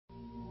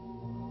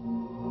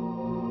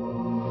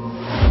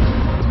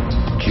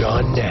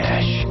John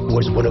Nash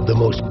was one of the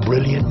most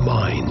brilliant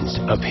minds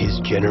of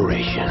his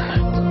generation.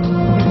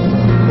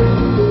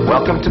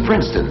 Welcome to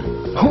Princeton.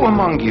 Who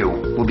among you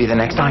will be the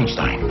next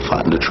Einstein?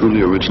 Find a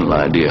truly original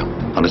idea,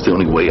 and it's the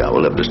only way I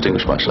will ever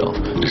distinguish myself.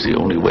 It's the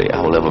only way I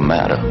will ever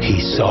matter.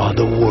 He saw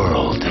the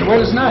world.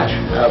 Where's Nash?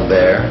 Out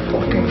there,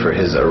 looking for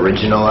his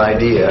original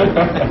idea.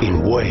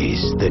 In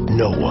ways that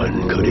no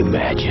one could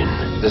imagine.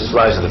 This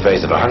flies in the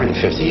face of 150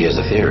 years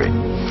of theory.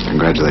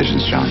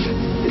 Congratulations, John.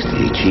 It's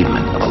the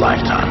achievement of a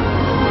lifetime.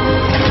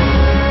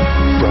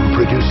 From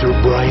producer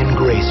Brian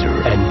Grazer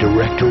and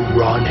director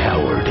Ron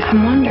Howard.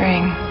 I'm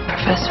wondering,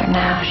 Professor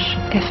Nash,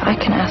 if I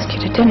can ask you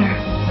to dinner.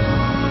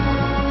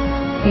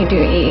 You do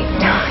eat,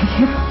 don't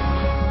you?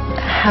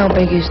 How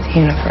big is the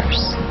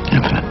universe?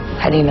 Infinite.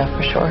 How do you know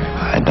for sure?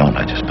 I don't,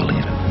 I just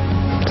believe it.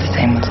 It's the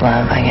same with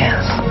love, I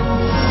guess.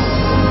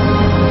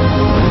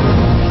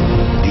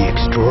 The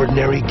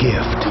extraordinary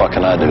gift What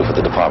can I do for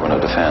the Department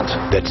of Defense?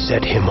 that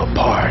set him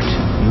apart.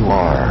 You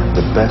are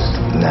the best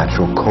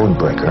natural code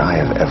breaker I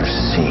have ever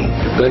seen.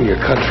 You've done your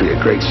country a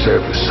great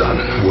service, son.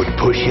 Would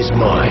push his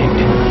mind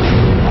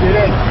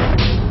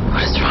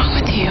What is wrong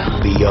with you?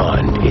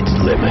 beyond its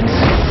limits.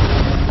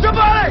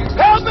 Somebody!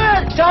 Help me!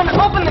 John,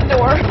 open the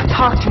door.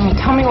 Talk to me.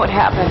 Tell me what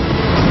happened.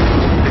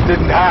 It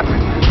didn't happen.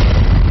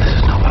 This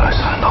is not what I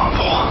signed on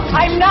for.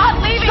 I'm not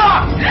leaving.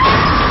 Stop!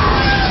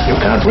 You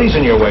can't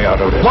reason your way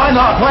out of this. Why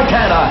not? Why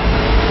can't I?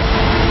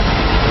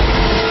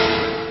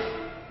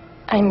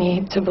 I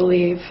need to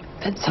believe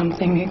that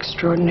something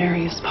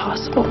extraordinary is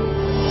possible.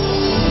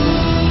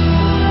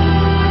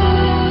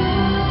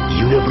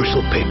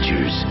 Universal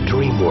Pictures,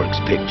 DreamWorks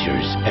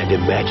Pictures, and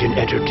Imagine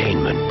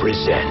Entertainment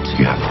present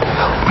You have to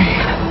help me.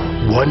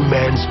 one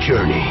man's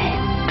journey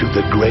to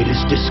the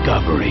greatest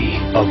discovery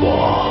of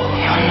all.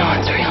 You don't know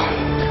it's real.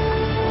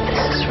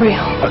 This is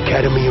real.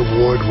 Academy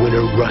Award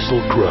winner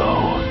Russell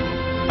Crowe,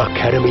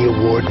 Academy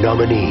Award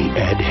nominee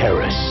Ed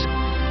Harris,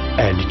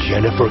 and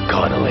Jennifer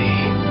Connelly.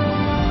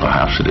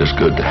 Perhaps it is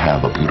good to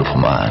have a beautiful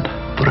mind,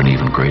 but an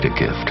even greater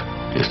gift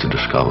is to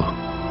discover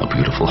a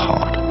beautiful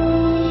heart.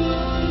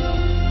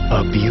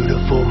 A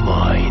Beautiful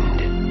Mind.